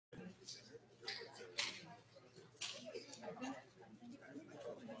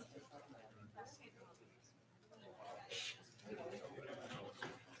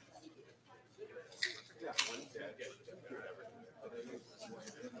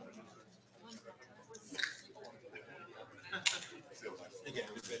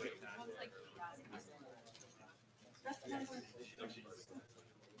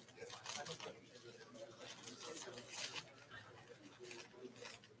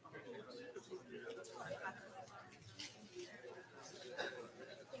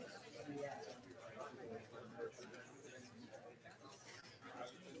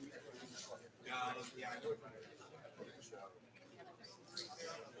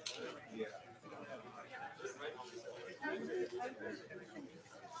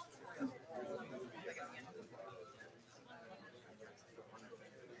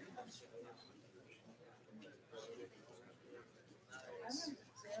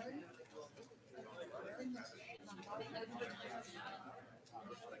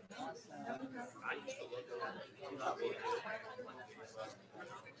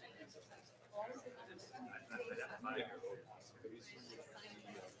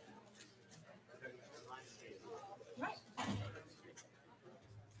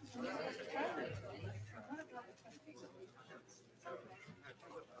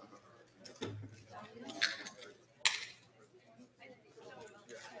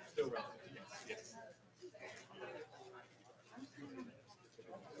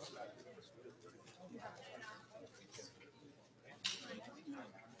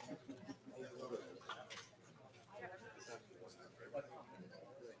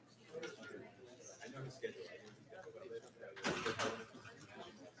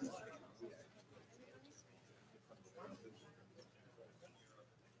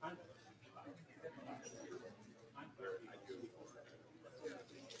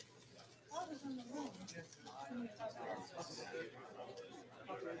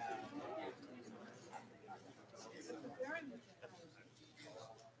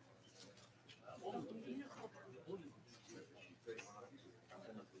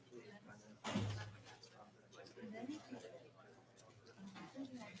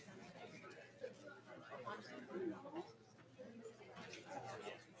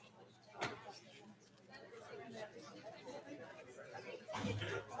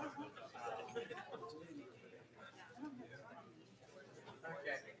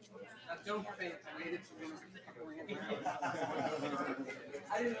Don't faint. I made it to one of a couple of hands.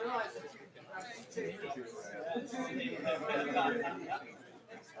 I didn't realize that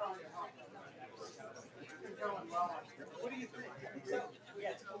you're going well. What do you think?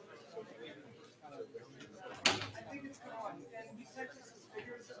 I think it's going. And you said just some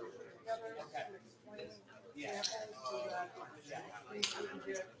figures that we put together to explain samples so that we can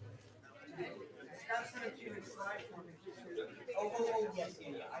get. Scott sent you a slide for me. Oh, yes,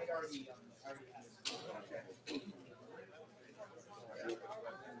 yeah. I already had it. Okay.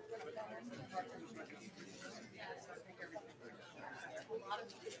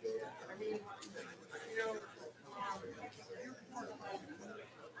 I mean, you know,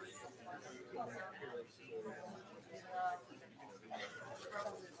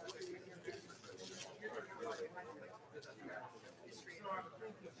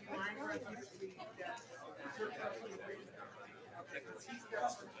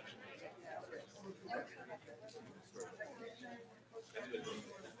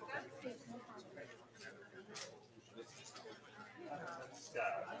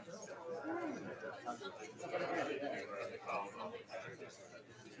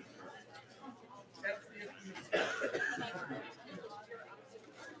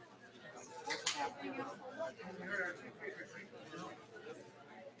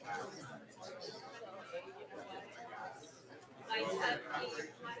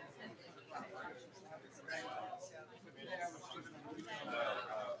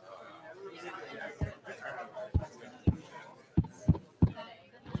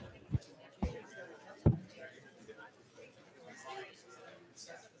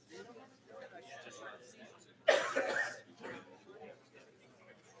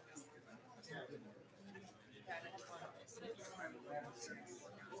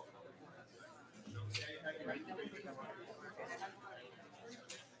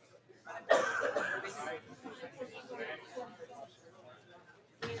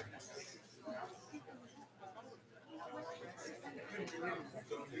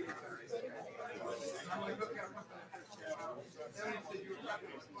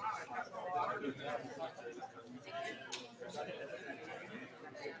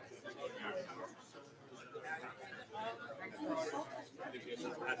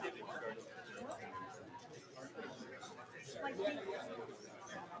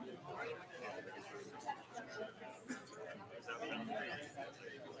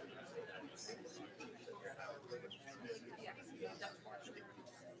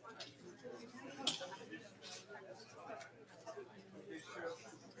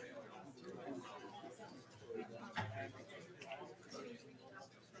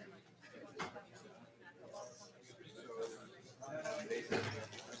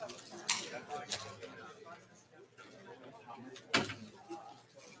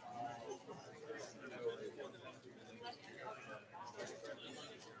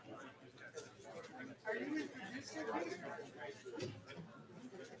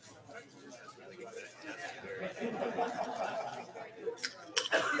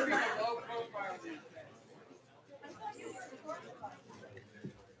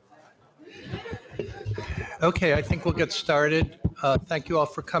 Okay, I think we'll get started. Thank you all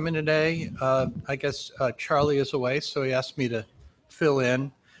for coming today. I guess Charlie is away, so he asked me to fill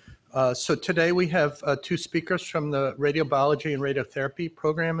in. So today we have two speakers from the radiobiology and radiotherapy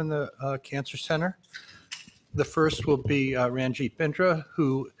program in the Cancer Center. The first will be Ranjit Bindra,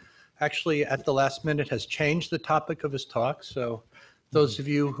 who actually at the last minute has changed the topic of his talk. So those of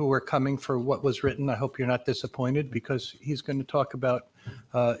you who are coming for what was written, I hope you're not disappointed, because he's going to talk about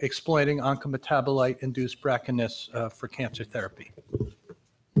exploiting oncometabolite-induced BRCA for cancer therapy.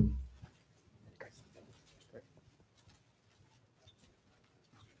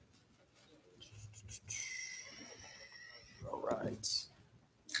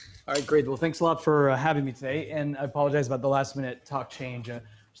 All right, great. Well, thanks a lot for having me today, and I apologize about the last minute talk change.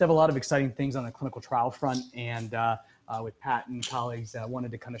 Just have a lot of exciting things on the clinical trial front, and with Pat and colleagues,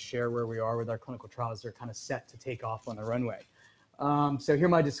 wanted to kind of share where we are with our clinical trials. They're kind of set to take off on the runway. So here are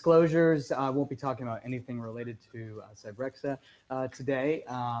my disclosures. I won't be talking about anything related to Cybrexa today.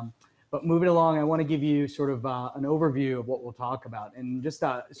 But moving along, I want to give you sort of an overview of what we'll talk about, and just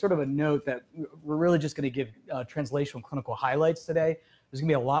sort of a note that we're really just going to give translational clinical highlights today. There's going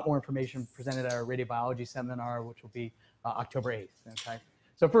to be a lot more information presented at our radiobiology seminar, which will be October 8th. Okay.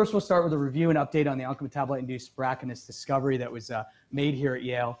 So first, we'll start with a review and update on the oncometabolite-induced BRCA discovery that was made here at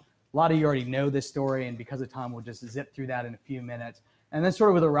Yale. A lot of you already know this story, and because of time, we'll just zip through that in a few minutes. And then sort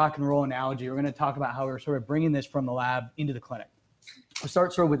of with a rock and roll analogy, we're going to talk about how we're sort of bringing this from the lab into the clinic. We'll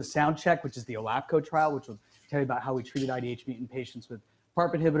start sort of with the sound check, which is the OLAPCO trial, which will tell you about how we treated IDH mutant patients with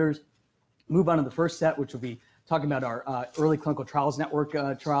PARP inhibitors. Move on to the first set, which will be talking about our early clinical trials network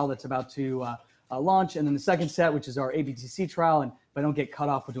trial that's about to launch. And then the second set, which is our ABTC trial. And if I don't get cut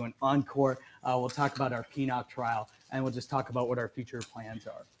off, we'll do an encore. We'll talk about our PNOC trial, and we'll just talk about what our future plans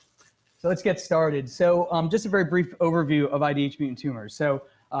are. So let's get started. So just a very brief overview of IDH mutant tumors. So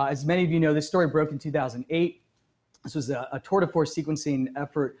as many of you know, this story broke in 2008. This was a tour de force sequencing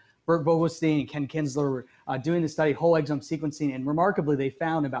effort. Bert Vogelstein and Ken Kinsler were doing the study, whole exome sequencing, and remarkably, they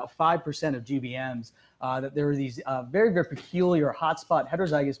found about 5% of GBMs that there were these very, very peculiar hotspot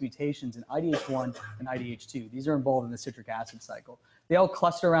heterozygous mutations in IDH1 and IDH2. These are involved in the citric acid cycle. They all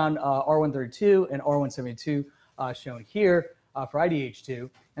cluster around R132 and R172, shown here for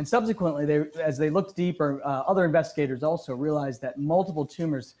IDH2. And subsequently, as they looked deeper, other investigators also realized that multiple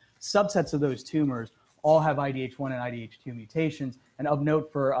tumors, subsets of those tumors, all have IDH1 and IDH2 mutations. And of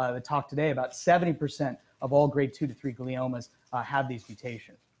note for the talk today, about 70% of all grade 2 to 3 gliomas have these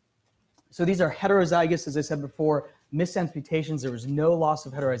mutations. So these are heterozygous, as I said before, missense mutations. There was no loss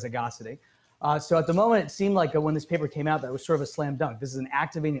of heterozygosity. So at the moment, it seemed like when this paper came out, that was sort of a slam dunk. This is an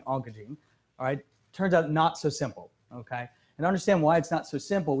activating oncogene. All right, turns out not so simple. Okay, and to understand why it's not so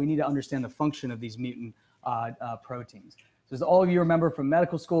simple, we need to understand the function of these mutant proteins. So as all of you remember from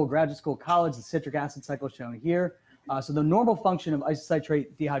medical school, graduate school, college, the citric acid cycle shown here. So the normal function of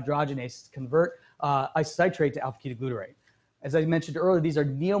isocitrate dehydrogenase is to convert isocitrate to alpha-ketoglutarate. As I mentioned earlier, these are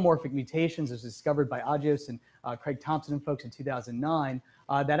neomorphic mutations as discovered by Agios and Craig Thompson and folks in 2009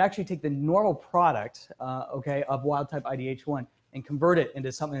 that actually take the normal product of wild-type IDH1 and convert it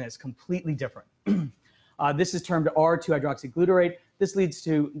into something that's completely different. This is termed R2-hydroxyglutarate. This leads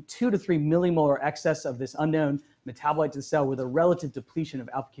to 2 to 3 millimolar excess of this unknown metabolite to the cell with a relative depletion of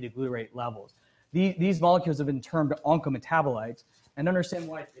alpha-ketoglutarate levels. These molecules have been termed oncometabolites, and to understand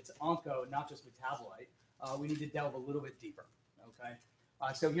why it's onco, not just metabolite, we need to delve a little bit deeper, okay?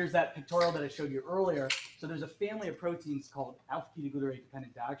 So here's that pictorial that I showed you earlier. So there's a family of proteins called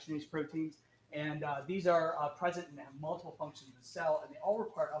alpha-ketoglutarate-dependent dioxygenase proteins, and these are present and have multiple functions in the cell, and they all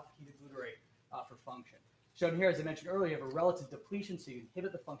require alpha-ketoglutarate for function. Shown here, as I mentioned earlier, you have a relative depletion, so you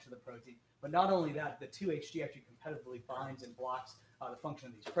inhibit the function of the protein. But not only that, the 2-HG actually competitively binds and blocks the function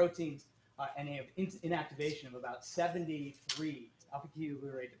of these proteins, and they have inactivation of about 73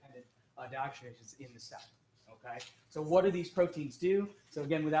 alpha-ketoglutarate-dependent dioxygenases in the cell. Okay, so what do these proteins do? So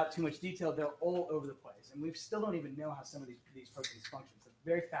again, without too much detail, they're all over the place, and we still don't even know how some of these proteins function. It's a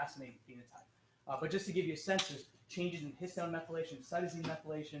very fascinating phenotype. But just to give you a sense, there's changes in histone methylation, cytosine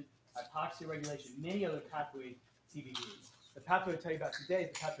methylation, hypoxia regulation, many other pathway TBDs. The pathway I'll tell you about today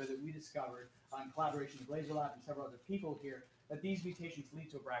is the pathway that we discovered in collaboration with Laser Lab and several other people here, that these mutations lead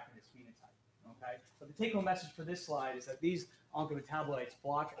to a BRCA phenotype. Okay, but the take-home message for this slide is that these oncometabolites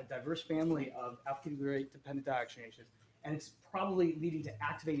block a diverse family of alpha-ketoglutarate-dependent dioxygenases, and it's probably leading to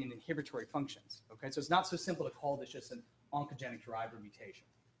activating inhibitory functions. Okay, so it's not so simple to call this just an oncogenic driver mutation.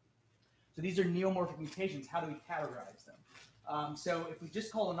 So these are neomorphic mutations. How do we categorize them? So if we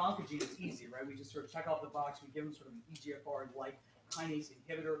just call an oncogene, it's easy, right? We just sort of check off the box. We give them sort of an EGFR-like kinase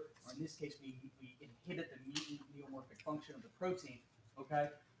inhibitor, or in this case, we inhibit the mutant neomorphic function of the protein. Okay,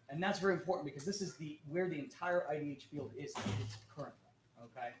 and that's very important because this is where the entire IDH field is currently.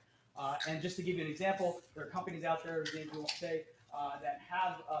 Okay, and just to give you an example, there are companies out there, names we won't say, that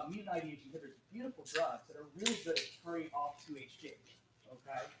have mutant IDH inhibitors, beautiful drugs that are really good at turning off 2HG.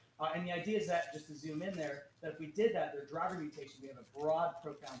 Okay, and the idea is that, just to zoom in there, that if we did that, their driver mutation, we have a broad,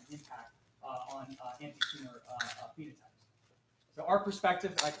 profound impact on anti-tumor phenotypes. So our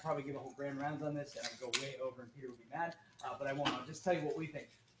perspective, I could probably give a whole grand rounds on this, and I'd go way over, and Peter would be mad, but I won't. I'll just tell you what we think.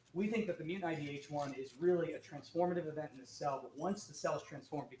 We think that the mutant IDH1 is really a transformative event in the cell, but once the cell is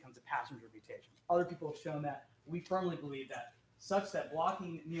transformed, it becomes a passenger mutation. Other people have shown that. We firmly believe that, such that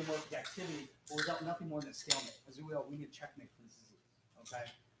blocking neomorphic activity will result in nothing more than a stalemate. As we need a checkmate for this disease. Okay?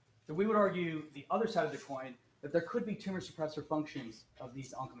 So we would argue the other side of the coin, that there could be tumor suppressor functions of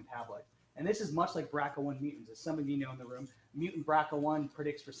these oncometabolites. And this is much like BRCA1 mutants. As some of you know in the room, mutant BRCA1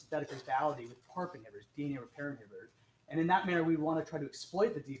 predicts for synthetic lethality with PARP inhibitors, DNA repair inhibitors. And in that manner, we want to try to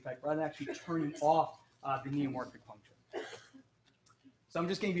exploit the defect rather than actually turning off the neomorphic function. So I'm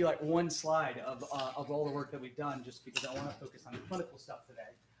just going to give you like one slide of all the work that we've done, just because I want to focus on the clinical stuff today.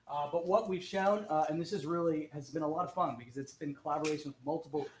 But what we've shown, and this is really has been a lot of fun because it's been collaboration with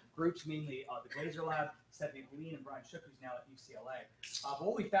multiple groups, mainly the Glaser Lab, Stephanie Boulin, and Brian Shook, who's now at UCLA. But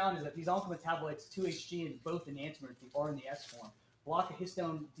what we found is that these oncometabolites, 2HG and both enantiomers, the R and the S form, block a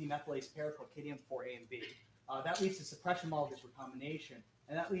histone demethylase pair called KDM4A and B. That leads to suppression molecules recombination,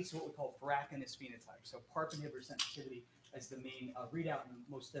 and that leads to what we call BRCA-ness phenotype. So PARP inhibitor sensitivity as the main readout and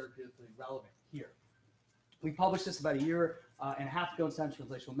most therapeutically relevant here. We published this about a year and a half ago in Science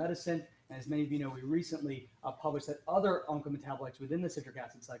Translational Medicine, and as many of you know, we recently published that other oncometabolites within the citric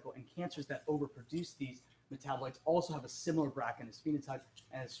acid cycle and cancers that overproduce these metabolites also have a similar BRCA-ness phenotype,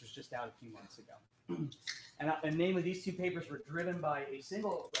 and this was just out a few months ago. And the name of these two papers were driven by a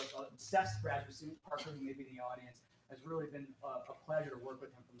single obsessed graduate student, Parker, who may be in the audience. Has really been a pleasure to work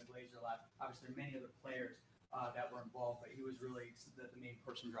with him from the Glaser Lab. Obviously, there are many other players that were involved, but he was really the main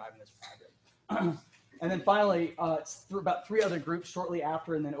person driving this project. And then finally, about 3 other groups shortly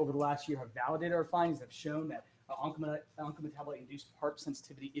after and then over the last year have validated our findings, have shown that oncometabolite-induced PARP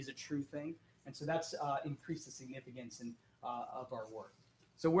sensitivity is a true thing. And so that's increased the significance of our work.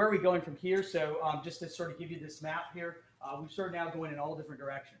 So where are we going from here? So just to sort of give you this map here, we've sort of now going in all different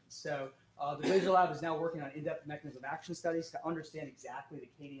directions. So the Glaser Lab is now working on in-depth mechanism of action studies to understand exactly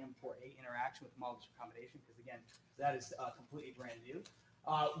the KDM4A interaction with homologous recombination, because again, that is completely brand new.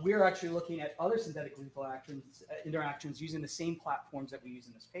 We're actually looking at other synthetic lethal interactions using the same platforms that we use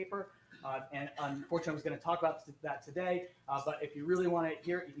in this paper. And unfortunately, I was going to talk about that today, but if you really want to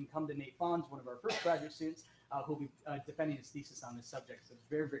hear it, you can come to Nate Fons, one of our first graduate students, who will be defending his thesis on this subject. So it's a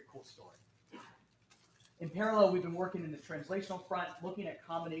very, very cool story. In parallel, we've been working in the translational front, looking at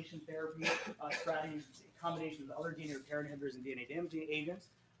combination therapy strategies, combinations with other DNA repair inhibitors and DNA damaging agents,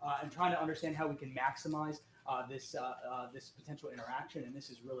 and trying to understand how we can maximize this potential interaction, and this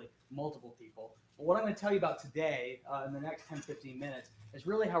is really multiple people. But what I'm going to tell you about today in the next 10-15 minutes is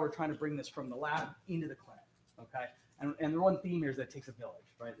really how we're trying to bring this from the lab into the clinic, okay? And the one theme here is that it takes a village,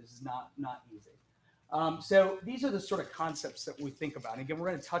 right? This is not easy. So these are the sort of concepts that we think about. And again, we're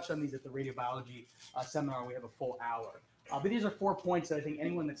going to touch on these at the radiobiology seminar. We have a full hour. But these are 4 points that I think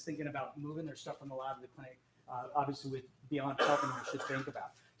anyone that's thinking about moving their stuff from the lab to the clinic, obviously with beyond helping, should think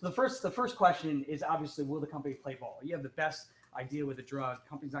about. So the first question is obviously, will the company play ball? You have the best idea with a drug.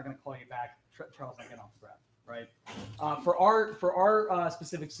 Company's not going to call you back. Trial's not getting off the ground, right? For our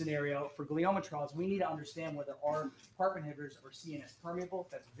specific scenario, for glioma trials, we need to understand whether our PARP inhibitors are CNS permeable.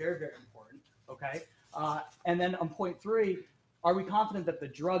 That's very, very important, okay? And then on point 3, are we confident that the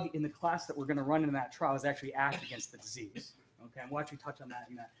drug in the class that we're going to run in that trial is actually act against the disease? Okay, and we'll actually touch on that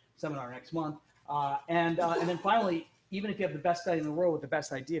in that seminar next month. And then finally, even if you have the best study in the world with the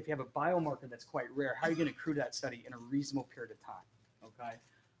best idea, if you have a biomarker that's quite rare, how are you going to accrue that study in a reasonable period of time? Okay,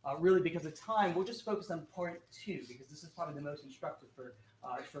 really, because of time, we'll just focus on point 2 because this is probably the most instructive for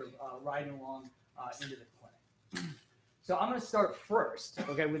riding along into the clinic. So I'm going to start first,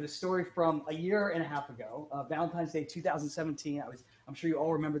 okay, with a story from a year and a half ago, Valentine's Day 2017. I'm sure you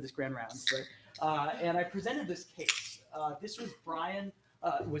all remember this grand rounds, right? And I presented this case. This was Brian,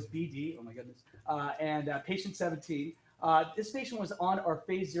 was BD, oh my goodness, and patient 17. This patient was on our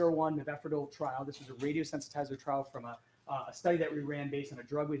phase 01 mivefridol trial. This was a radiosensitizer trial from a study that we ran based on a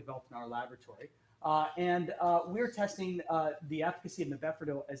drug we developed in our laboratory. And we were testing the efficacy of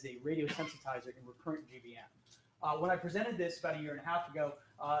mivefridol as a radiosensitizer in recurrent GBM. When I presented this about a year and a half ago,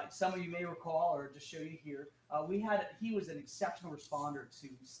 some of you may recall, or just show you here, he was an exceptional responder to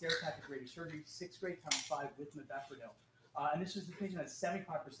stereotactic radiosurgery, 6th grade times 5 with mivefridol. And this was the patient that had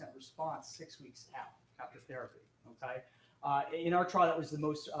 75% response 6 weeks out after therapy, okay? In our trial, that was the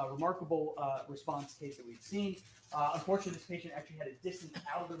most remarkable response case that we've seen. Unfortunately, this patient actually had a distance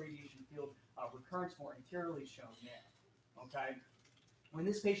out of the radiation field, recurrence more anteriorly shown there. okay? When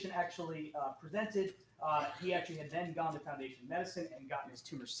this patient actually presented, he actually had then gone to Foundation Medicine and gotten his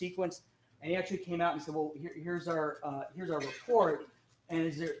tumor sequenced, and he actually came out and said, well, here's our report, and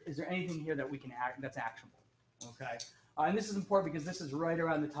is there anything here that we can act that's actionable, okay? And this is important because this is right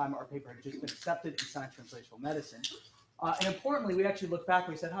around the time our paper had just been accepted in Science Translational Medicine. And importantly, we actually looked back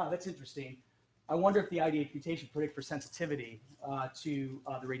and we said, that's interesting. I wonder if the IDH mutation predict for sensitivity to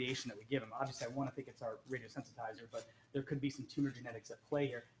the radiation that we give him. Obviously, I want to think it's our radiosensitizer, but there could be some tumor genetics at play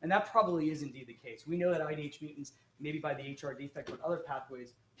here. And that probably is indeed the case. We know that IDH mutants, maybe by the HR defect or other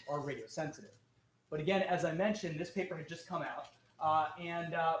pathways, are radiosensitive. But again, as I mentioned, this paper had just come out,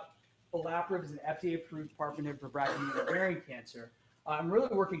 and olaparib is an FDA-approved PARP inhibitor for BRCA ovarian cancer. I'm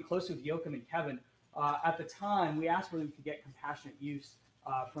really working closely with Joachim and Kevin. At the time, we asked whether we could get compassionate use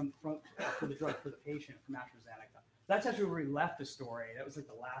for the drug for the patient from AstraZeneca. That's actually where we left the story. That was like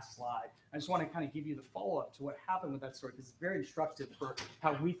the last slide. I just want to kind of give you the follow-up to what happened with that story because it's very instructive for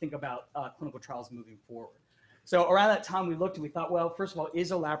how we think about clinical trials moving forward. So around that time, we looked and we thought, well, first of all,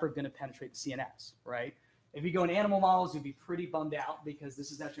 is olaparib going to penetrate the CNS, right? If you go in animal models, you'd be pretty bummed out because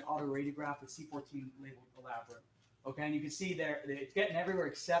this is actually an autoradiograph with C14 labeled olaparib. Okay, and you can see there that it's getting everywhere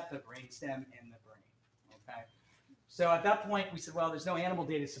except the brainstem and the brain. Okay, so at that point we said, well, there's no animal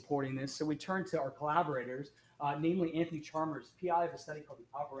data supporting this, so we turned to our collaborators, namely Anthony Chalmers, PI of a study called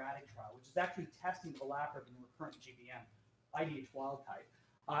the Operatic trial, which is actually testing olaparib in recurrent GBM, IDH wild type.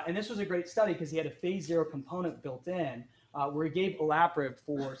 And this was a great study because he had a phase 0 component built in, where he gave olaparib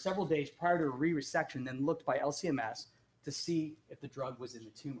for several days prior to a re-resection, then looked by LCMS to see if the drug was in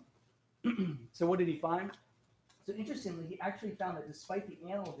the tumor. So what did he find? So interestingly, he actually found that despite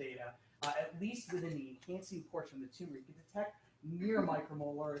the animal data, at least within the enhancing portion of the tumor, you could detect near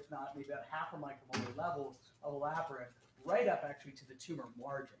micromolar, if not maybe about half a micromolar levels of olaparib, right up actually to the tumor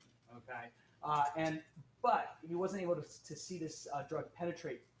margin. Okay, but he wasn't able to see this drug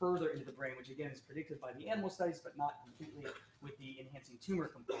penetrate further into the brain, which again is predicted by the animal studies, but not completely with the enhancing tumor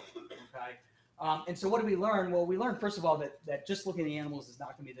component. Okay, and so what did we learn? Well, we learned first of all that just looking at the animals is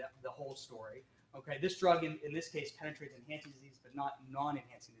not going to be the whole story. Okay, this drug in this case penetrates enhancing disease, but not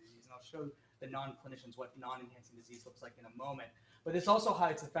non-enhancing disease. And I'll show the non-clinicians what non-enhancing disease looks like in a moment. But this also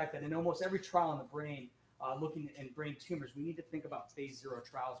highlights the fact that in almost every trial in the brain, looking in brain tumors, we need to think about phase 0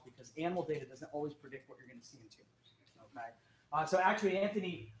 trials because animal data doesn't always predict what you're going to see in tumors. Okay, so actually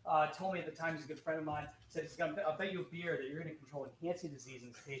Anthony told me at the time, he's a good friend of mine, said he's going to, I'll bet you a beer that you're going to control enhancing disease in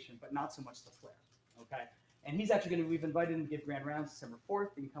this patient, but not so much the flare. Okay. And he's actually going to, we've invited him to give grand rounds December 4th.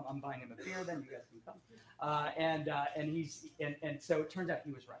 You can come, I'm buying him a beer then, you guys can come. And so it turns out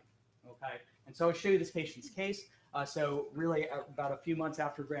he was right, okay? And so I'll show you this patient's case. So really about a few months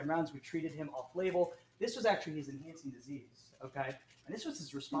after grand rounds, we treated him off label. This was actually his enhancing disease, okay? And this was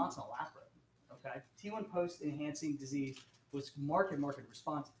his response on olaparib, okay? T1 post enhancing disease was marked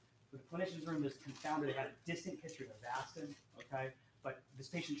response. For the clinician's room, there's confounded, it had a distant history of Avastin, okay? But this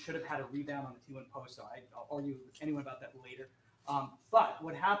patient should have had a rebound on the T1 post, so I'll argue with anyone about that later. But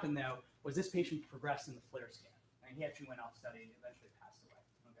what happened, though, was this patient progressed in the FLAIR scan, and he actually went off study and eventually passed away.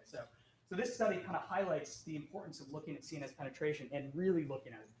 Okay, so this study kind of highlights the importance of looking at CNS penetration and really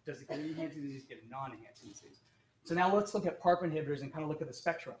looking at it. Does it get an enhancing disease, get a non-enhancing disease? So now let's look at PARP inhibitors and kind of look at the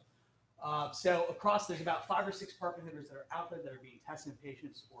spectrum. So across, there's about 5 or 6 PARP inhibitors that are out there that are being tested in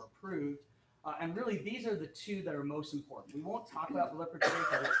patients or approved. And really, these are the 2 that are most important. We won't talk about veliparib today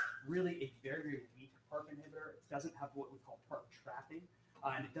because it's really a very, very weak PARP inhibitor. It doesn't have what we call PARP trapping,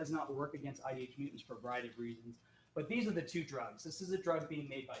 and it does not work against IDH mutants for a variety of reasons. But these are the 2 drugs. This is a drug being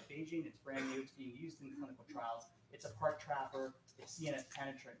made by BeiGene. It's brand new. It's being used in clinical trials. It's a PARP trapper. It's CNS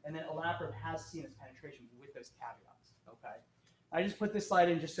penetrant. And then olaparib has CNS penetration with those caveats. Okay. I just put this slide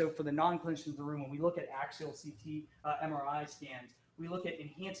in just so for the non-clinicians in the room, when we look at axial CT MRI scans, we look at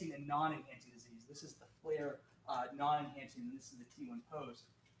enhancing and non-enhancing disease. This is the FLAIR non-enhancing, and this is the T1 post.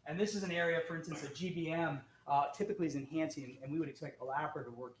 And this is an area, for instance, a GBM typically is enhancing, and we would expect olaparib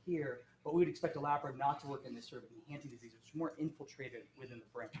to work here, but we would expect olaparib not to work in this sort of enhancing disease, which is more infiltrated within the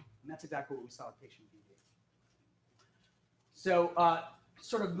brain. And that's exactly what we saw with patient BD. So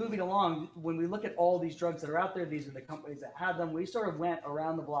sort of moving along, when we look at all these drugs that are out there, these are the companies that have them. We sort of went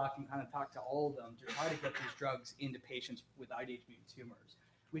around the block and kind of talked to all of them to try to get these drugs into patients with IDH mutant tumors.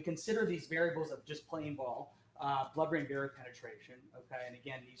 We consider these variables of just plain ball, blood-brain barrier penetration, okay, and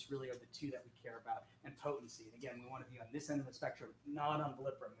again, these really are the 2 that we care about, and potency. And again, we want to be on this end of the spectrum, not on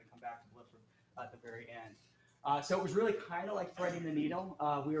veliparib. We come back to veliparib at the very end. So it was really kind of like threading the needle.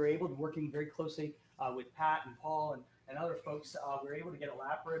 We were able to, working very closely with Pat and Paul and other folks, we were able to get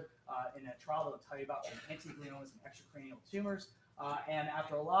olaparib in a trial that will tell you about enhancing gliomas and extracranial tumors. And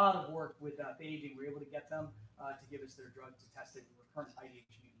after a lot of work with Beijing, we were able to get them to give us their drug to test it in recurrent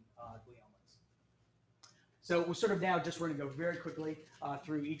IDH mutant gliomas. So we're sort of now just going to go very quickly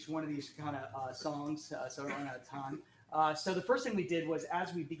through each one of these kind of songs, so I don't run out of time. So the first thing we did was,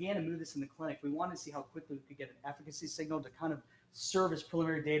 as we began to move this in the clinic, we wanted to see how quickly we could get an efficacy signal to kind of serve as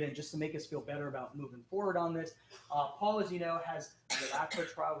preliminary data and just to make us feel better about moving forward on this. Paul, as you know, has the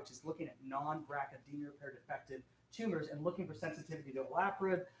olaparib trial, which is looking at non-BRCA repair defective tumors and looking for sensitivity to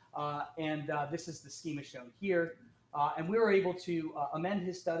olaparib. This is the schema shown here. And we were able to amend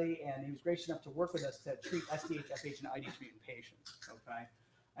his study, and he was gracious enough to work with us to treat SDH, FH, and IDH mutant patients. Okay.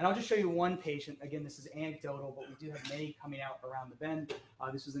 And I'll just show you one patient. Again, this is anecdotal, but we do have many coming out around the bend.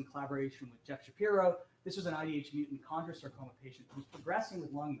 This was in collaboration with Jeff Shapiro. This was an IDH mutant chondrosarcoma patient who was progressing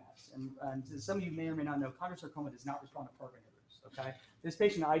with lung mets. And some of you may or may not know, chondrosarcoma does not respond to PARP inhibitors. Okay, this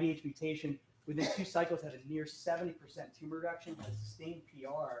patient, IDH mutation, within 2 cycles had a near 70% tumor reduction, had a sustained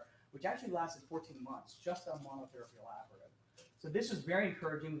PR, which actually lasted 14 months just on monotherapy olaparib. So this was very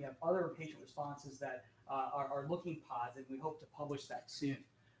encouraging. We have other patient responses that are looking positive. We hope to publish that soon.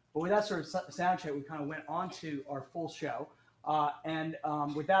 But with that sort of sound check, we kind of went on to our full show.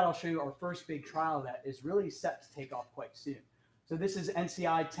 With that, I'll show you our first big trial that is really set to take off quite soon. So this is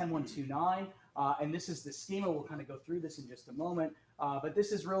NCI 10129, and this is the schema. We'll kind of go through this in just a moment. But this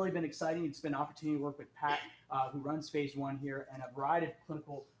has really been exciting. It's been an opportunity to work with Pat, who runs phase 1 here, and a variety of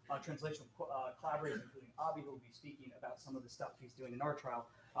clinical translational collaborators, including Avi, who will be speaking about some of the stuff he's doing in our trial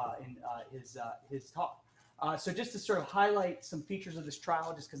in his talk. So just to sort of highlight some features of this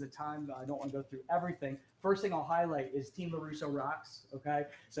trial, just because of time, I don't want to go through everything. First thing I'll highlight is Team LaRusso rocks, okay?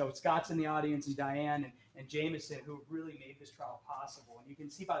 So Scott's in the audience, and Diane and Jameson, who have really made this trial possible. And you can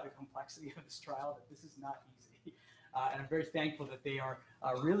see by the complexity of this trial that this is not easy. And I'm very thankful that they are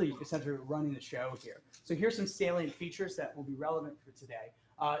really essentially running the show here. So here's some salient features that will be relevant for today.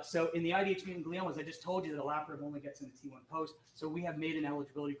 So in the IDH mutant gliomas, I just told you that olaparib only gets in the T1 post. So we have made an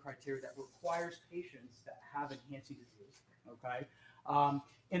eligibility criteria that requires patients that have enhancing disease. Okay.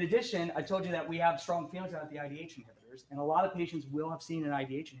 In addition, I told you that we have strong feelings about the IDH inhibitors, and a lot of patients will have seen an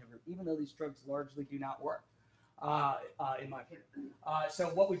IDH inhibitor, even though these drugs largely do not work, in my opinion. So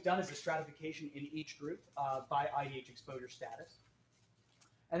what we've done is a stratification in each group by IDH exposure status.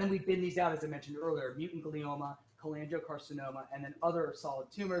 And then we bin these out, as I mentioned earlier, mutant glioma, cholangiocarcinoma, and then other solid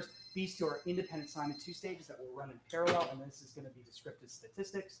tumors. These two are independent Simon 2 stages that will run in parallel, and this is going to be descriptive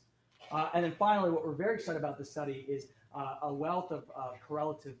statistics. And then finally, what we're very excited about this study is a wealth of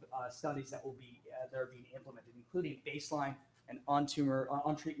correlative studies that will be that are being implemented, including baseline and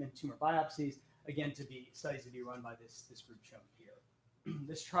on-treatment tumor biopsies, again, to be studies to be run by this group shown here.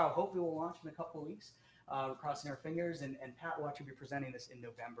 This trial hopefully will launch in a couple of weeks. We're crossing our fingers, and Pat will actually be presenting this in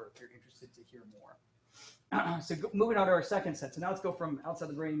November if you're interested to hear more. So moving on to our second set. So now let's go from outside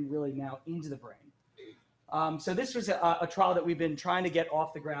the brain really now into the brain. So this was a trial that we've been trying to get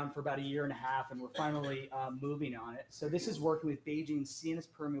off the ground for about 1.5 years, and we're finally moving on it. So this is working with Beijing's CNS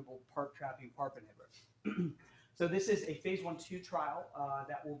permeable PARP trapping PARP inhibitor. So this is a phase 1/2 trial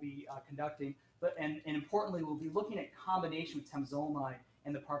that we'll be conducting, and importantly, we'll be looking at combination with temozolomide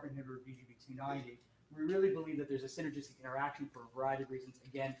and the PARP inhibitor BGB-290. We really believe that there's a synergistic interaction for a variety of reasons.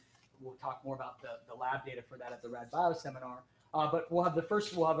 Again, we'll talk more about the lab data for that at the Rad Bio seminar. But we'll have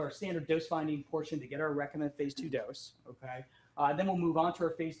our standard dose finding portion to get our recommended phase 2 dose. Okay. Then we'll move on to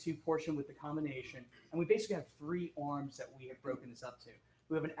our phase 2 portion with the combination. And we basically have 3 arms that we have broken this up to.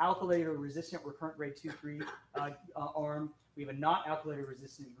 We have an alkylator resistant recurrent grade 2/3 arm. We have a not alkylator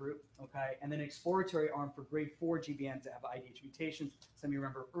resistant group. Okay. And then an exploratory arm for grade 4 GBMs that have IDH mutations. Some of you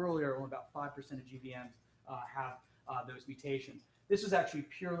remember earlier, only about 5% of GBMs have those mutations. This was actually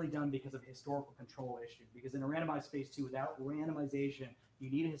purely done because of historical control issue, because in a randomized phase 2, without randomization, you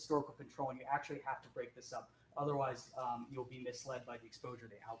need a historical control, and you actually have to break this up. Otherwise, you'll be misled by the exposure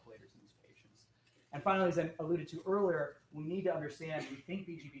to alkylators in these patients. And finally, as I alluded to earlier, we need to understand, we think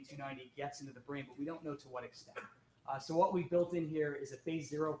BGB-290 gets into the brain, but we don't know to what extent. So what we built in here is a phase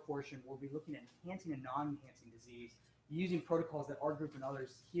 0 portion. We'll be looking at enhancing and non-enhancing disease using protocols that our group and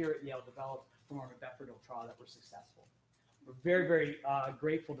others here at Yale developed from our mebefridil trial that were successful. We're very, very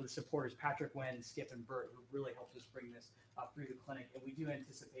grateful to the supporters, Patrick, Wen, Skip, and Bert, who really helped us bring this through the clinic. And we do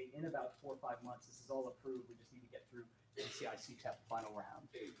anticipate in about 4 or 5 months, this is all approved. We just need to get through the CIMP final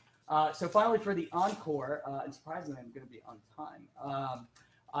round. So finally, for the encore, and surprisingly, I'm going to be on time.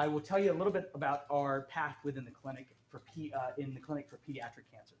 I will tell you a little bit about our path within the clinic for pediatric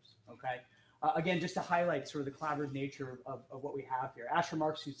cancers. Okay. Again, just to highlight sort of the collaborative nature of what we have here. Asher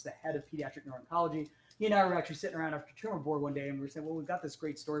Marks, who's the head of pediatric neuro-oncology, he and I were actually sitting around after tumor board one day, and we were saying, well, we've got this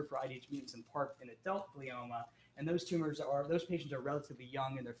great story for IDH mutants and PARP in adult glioma, And those patients are relatively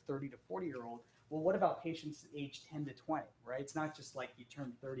young and they're 30 to 40-year-old. Well, what about patients aged 10 to 20, right? It's not just like you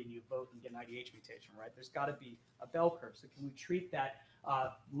turn 30 and you vote and get an IDH mutation, right? There's got to be a bell curve. So can we treat that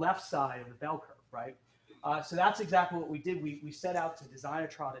left side of the bell curve, right? So that's exactly what we did. We set out to design a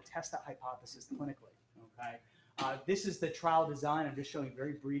trial to test that hypothesis clinically, okay? This is the trial design. I'm just showing a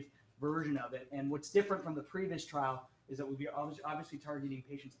very brief version of it. And what's different from the previous trial is that we'll be obviously targeting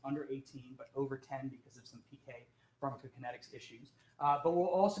patients under 18, but over 10 because of some PK pharmacokinetics issues. But we'll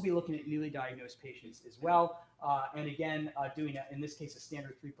also be looking at newly diagnosed patients as well. And again, doing, in this case, a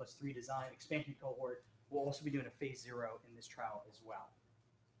standard 3+3 design expansion cohort. We'll also be doing a phase 0 in this trial as well.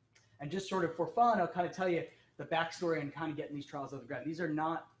 And just sort of for fun, I'll kind of tell you the backstory and kind of getting these trials off the ground. These are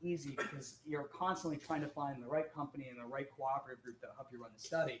not easy because you're constantly trying to find the right company and the right cooperative group to help you run the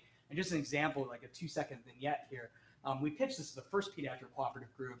study. And just an example, like a 2-second vignette here. We pitched this to the first pediatric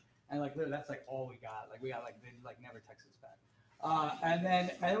cooperative group, and like literally that's like all we got. Like we got like they like never text us back. And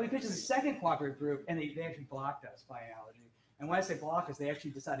then we pitched the second cooperative group, and they actually blocked us by analogy. And when I say block us, they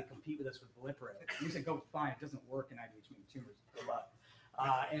actually decided to compete with us with veliparib. And we said, go fine, it doesn't work in IDH mutant tumors. Good luck.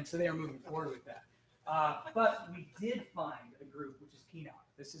 And so they are moving forward with that. But we did find a group, which is PNOC.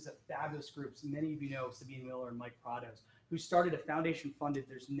 This is a fabulous group. So many of you know Sabine Miller and Mike Prados, who started a foundation-funded,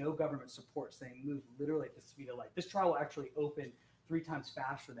 there's no government support, so they move literally at the speed of light. This trial will actually open 3 times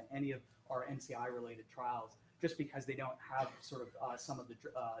faster than any of our NCI-related trials, just because they don't have sort of some of the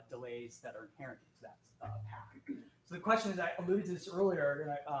delays that are inherent to that path. So the question is, I alluded to this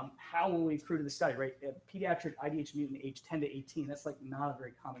earlier, how will we accrue to the study, right? Pediatric IDH mutant age 10 to 18, that's like not a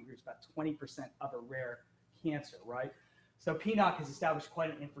very common group. It's about 20% of a rare cancer, right? So PNOC has established quite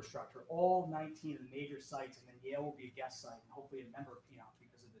an infrastructure. All 19 of the major sites, and then Yale will be a guest site, and hopefully a member of PNOC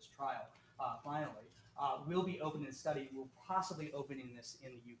because of this trial, finally, will be opening the study. We'll possibly opening this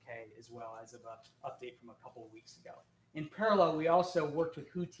in the UK as well, as of an update from a couple of weeks ago. In parallel, we also worked with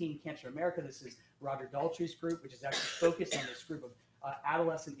WHO Teen Cancer America. This is Roger Daltrey's group, which is actually focused on this group of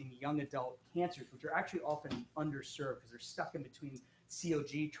adolescent and young adult cancers, which are actually often underserved because they're stuck in between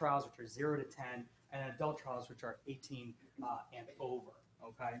COG trials, which are 0 to 10, and adult trials, which are 18 and over,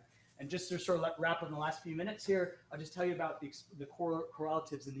 okay? And just to sort of wrap up in the last few minutes here, I'll just tell you about the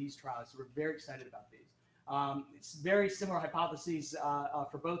correlatives in these trials. So we're very excited about these. It's very similar hypotheses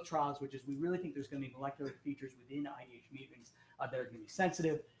for both trials, which is we really think there's going to be molecular features within IDH mutants that are going to be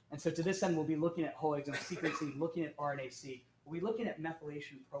sensitive. And so to this end, we'll be looking at whole exome sequencing, looking at RNA-seq. We'll be looking at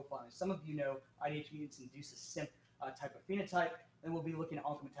methylation profiling. Some of you know IDH mutants induce a CIMP type of phenotype. And we'll be looking at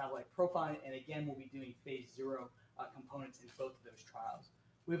oncometabolic profiling. And again, we'll be doing phase 0 components in both of those trials.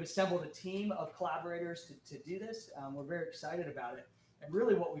 We've assembled a team of collaborators to do this. We're very excited about it. And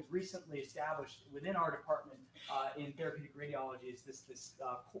really what we've recently established within our department in therapeutic radiology is this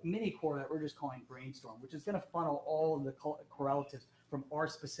mini core that we're just calling Brainstorm, which is going to funnel all of the correlatives from our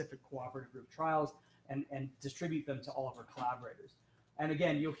specific cooperative group trials and distribute them to all of our collaborators. And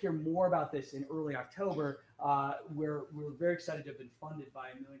again, you'll hear more about this in early October. We're very excited to have been funded by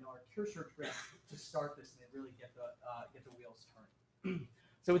 $1 million CureSearch grant to start this and really get the wheels turning.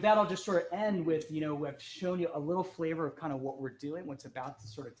 So with that, I'll just sort of end with, I've shown you a little flavor of kind of what we're doing, what's about to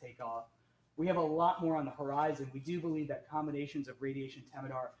sort of take off. We have a lot more on the horizon. We do believe that combinations of radiation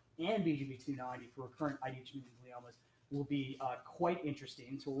Temodar and BGB-290 for recurrent IDH mutant gliomas will be quite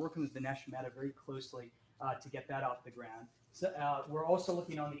interesting. So we're working with Dinesh Mehta very closely to get that off the ground. So we're also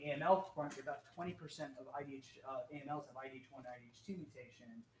looking on the AML front. About 20% of AMLs have IDH1 and IDH2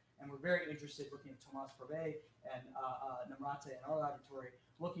 mutation. And we're very interested looking at Thomas Probet and Namrata in our laboratory,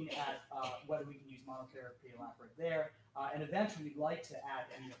 looking at whether we can use monotherapy and olaparib there. And eventually we'd like to add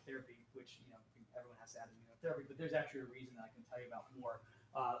immunotherapy, which everyone has to add immunotherapy, but there's actually a reason that I can tell you about more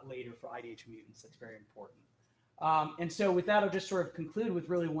later for IDH mutants that's very important. And so with that, I'll just sort of conclude with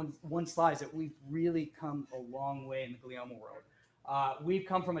really one slide, that we've really come a long way in the glioma world. We've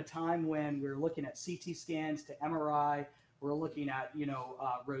come from a time when we were looking at CT scans to MRI. We're looking at,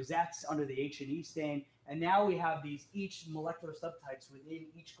 rosettes under the H&E stain. And now we have each molecular subtypes within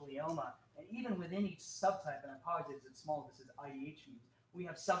each glioma. And even within each subtype, and I apologize, it's small, this is IDH mutants, we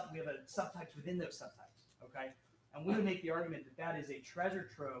have subtypes within those subtypes, okay? And we would make the argument that is a treasure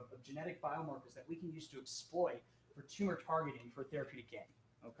trove of genetic biomarkers that we can use to exploit for tumor targeting for therapeutic gain,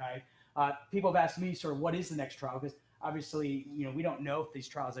 okay? People have asked me sort of what is the next trial, because obviously, we don't know if these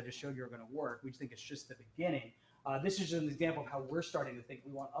trials I just showed you are going to work. We just think it's just the beginning. This is just an example of how we're starting to think.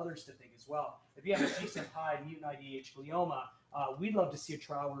 We want others to think as well. If you have a CIMP high mutant IDH glioma, we'd love to see a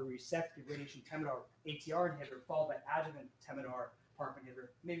trial where we resect the radiation Temodar ATR inhibitor followed by adjuvant Temodar PARP inhibitor,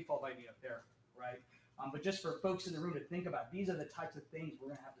 maybe followed by immunotherapy, right? But just for folks in the room to think about, these are the types of things we're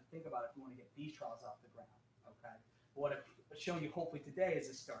going to have to think about if we want to get these trials off the ground, had. What I've shown you hopefully today is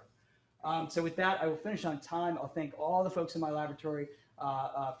a start. So with that, I will finish on time. I'll thank all the folks in my laboratory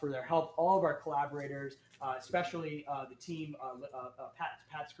for their help, all of our collaborators, especially the team,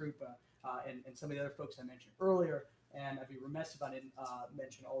 Pat's group, and some of the other folks I mentioned earlier. And I'd be remiss if I didn't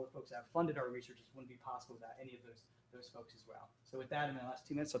mention all the folks that have funded our research. It wouldn't be possible without any of those folks as well. So with that, in the last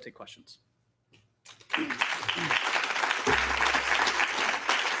 2 minutes, I'll take questions.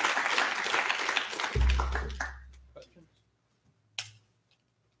 Questions?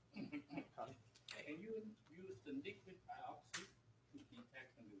 Can you use the liquid biopsy to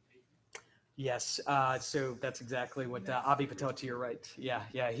detect the mutation? Yes, so that's exactly what Abhi Patel, to your right.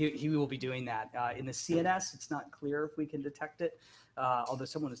 Yeah, he will be doing that. In the CNS, it's not clear if we can detect it, although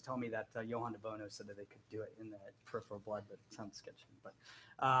someone was telling me that Johan de Bono said that they could do it in the peripheral blood, but it sounds sketchy. But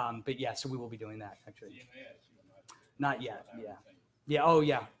yeah, so we will be doing that, actually. CNS, you're Not yet, I would yeah. think. Yeah, oh,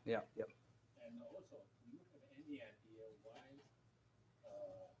 yeah. And also, do you have any idea why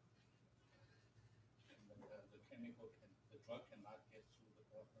the chemical the drug cannot get through the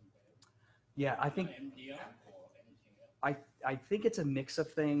blood-brain barrier? Yeah, I think MDR or anything else? I think it's a mix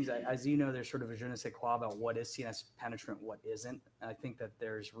of things. As you know, there's sort of a je ne sais quoi about what is CNS penetrant, what isn't. And I think that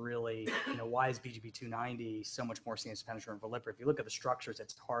there's really, why is BGB290 so much more CNS penetrant for voliprant? If you look at the structures,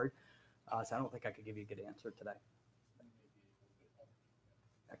 it's hard. So I don't think I could give you a good answer today.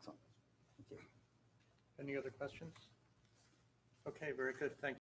 Excellent. Thank you. Any other questions? Okay, very good. Thank you.